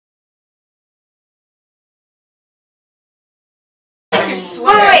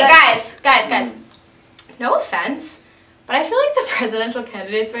swear. Wait, guys. No offense, but I feel like the presidential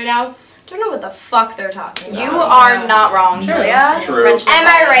candidates right now don't know what the fuck they're talking about. You are not wrong, Julia. True. Am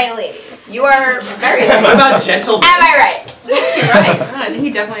I right, ladies? You are very right. What about gentlemen? Am I right? You're right. I think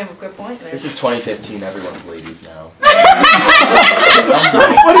you definitely have a good point there. This is 2015. Everyone's ladies now. What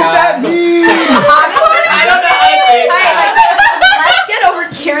does that mean? Honestly, I don't know how to say that. let's get over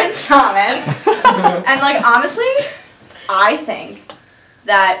Kieran's comment. And like honestly, I think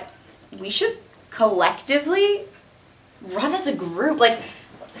that we should collectively run as a group. Like,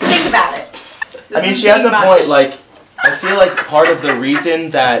 think about it. I mean, she has a point. Like, I feel like part of the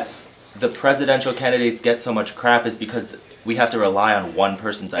reason that the presidential candidates get so much crap is because we have to rely on one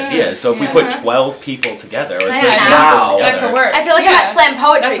person's ideas. So if we put 12 people together, or 13 people together, I feel like I'm at slam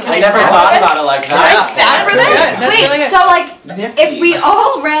poetry. Can I never thought about it like that. Stab for this? Wait, so like, if we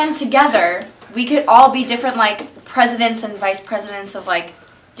all ran together, we could all be different, like, presidents and vice presidents of, like,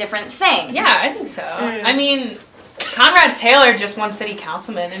 different things. Yeah, I think so. I mean, Conrad Taylor just won city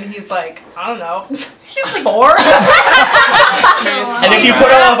councilman, and he's like, I don't know, he's like 4. and if you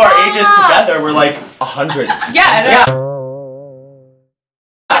put all of our ages together, we're like 100. Yeah.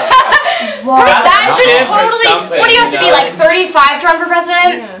 That should totally. What do you have to be like 35 to run for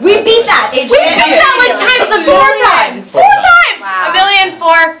president? Yeah. We beat that. We beat that like times a million. 4 times. Wow.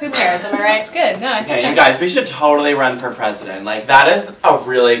 1,000,004. Who cares? Am I right? It's good. No, I think Okay, you guys, we should totally run for president. Like, that is a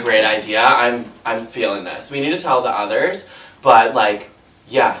really great idea. I'm feeling this. We need to tell the others, but like,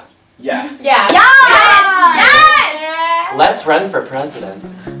 yeah. Yeah. Yes! Yes. Let's run for president.